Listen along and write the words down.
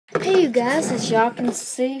Hey you guys, as y'all can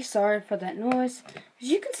see, sorry for that noise. As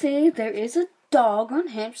you can see, there is a dog on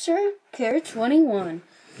Hamster Care 21.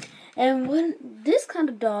 And what this kind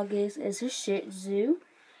of dog is a Shih Tzu.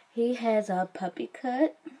 He has a puppy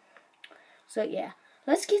cut. So yeah,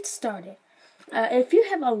 let's get started. If you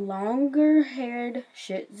have a longer haired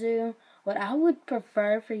Shih Tzu, what I would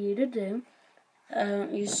prefer for you to do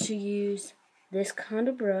is to use this kind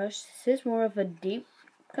of brush. This is more of a deep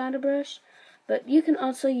kind of brush. But you can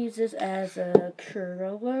also use this as a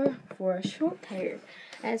curler for a short hair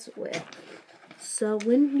as well. So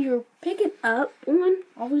when you're picking up one,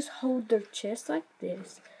 always hold their chest like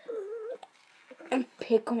this and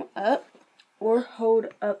pick them up, or hold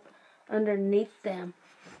up underneath them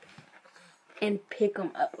and pick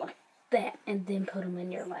them up like that and then put them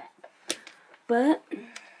in your lap. But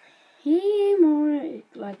he more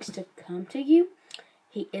likes to come to you.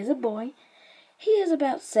 He is a boy. He is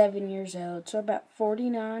about 7 years old, so about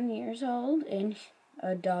 49 years old in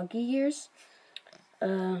doggy years.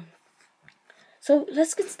 So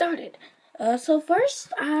let's get started. So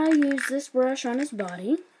first, I use this brush on his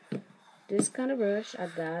body. This kind of brush, I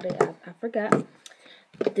got it. I forgot.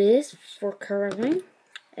 This for curling,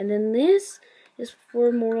 and then this is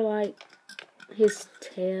for more like his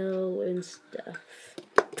tail and stuff.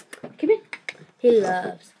 Come here. He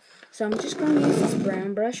loves. So I'm just going to use this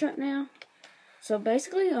brown brush right now. So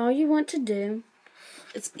basically, all you want to do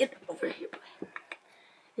is get over here.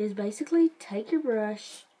 Is basically take your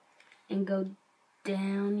brush and go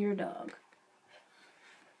down your dog,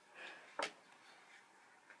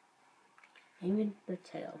 even the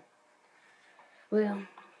tail. Well,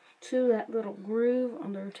 to that little groove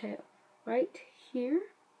on their tail, right here.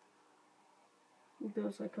 It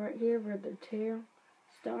goes like right here where their tail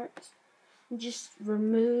starts. And just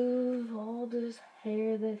remove all this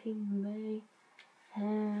hair that he may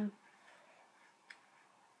have.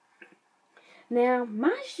 Now,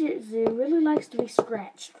 my Shih Tzu really likes to be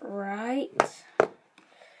scratched right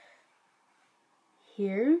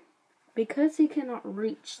here because he cannot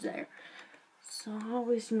reach there. So I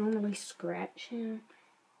always normally scratch him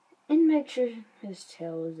and make sure his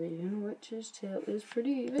tail is even, which his tail is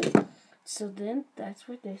pretty even. So then that's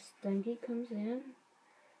where this thingy comes in.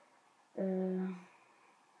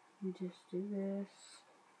 You just do this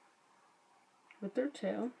with their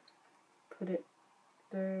tail, put it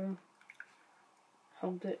there,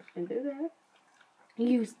 hold it, and do that.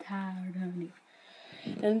 Use tired honey.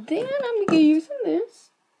 And then I'm going to be using this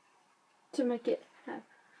to make it have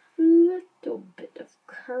a little bit of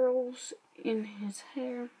curls in his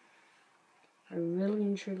hair. I really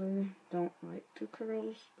and truly don't like the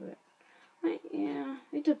curls, but yeah,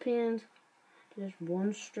 it depends. Just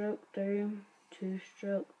 1 stroke through, 2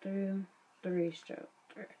 stroke through, 3 stroke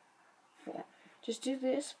through, 4. Just do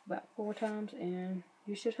this about 4 times and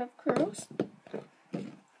you should have curls.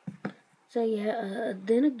 So yeah,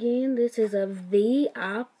 then again, this is a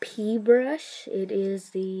VIP brush. It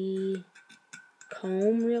is the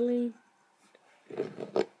comb, really.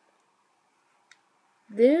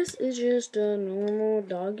 This is just a normal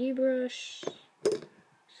doggy brush.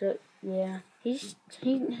 So yeah, he's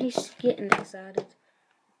getting excited.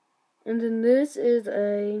 And then this is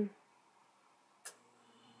a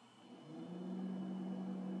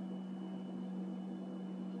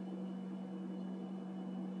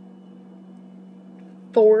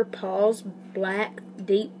Four Paws black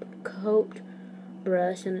deep coat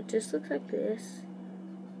brush, and it just looks like this.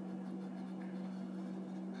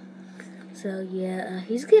 So yeah,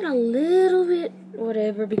 he's getting a little bit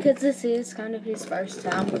whatever because this is kind of his first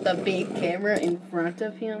time with a big camera in front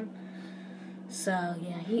of him. So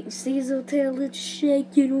yeah, he sees the tail that's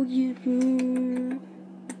shaking on you.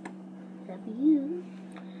 That'd be you.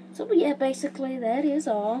 So yeah, basically that is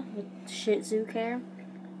all with Shih Tzu care.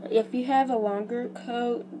 If you have a longer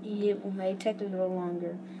coat, it may take a little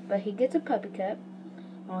longer. But he gets a puppy cut.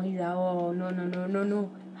 Oh, he's oh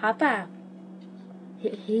no. High five.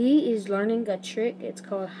 He is learning a trick. It's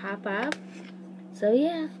called high five. So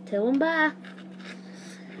yeah, tell him bye.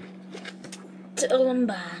 Tell him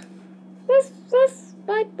bye. Woof woof.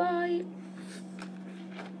 Bye bye.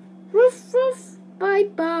 Woof woof. Bye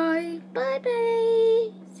bye. Bye bye.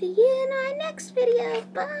 See you in our next video.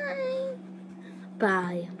 Bye.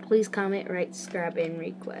 Bye. Please comment, rate, subscribe, and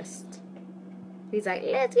request. He's like,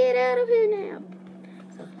 let's get out of here now.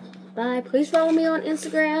 So, bye. Please follow me on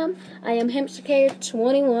Instagram. I am Hamster Care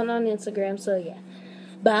 21 on Instagram. So yeah.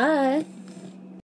 Bye.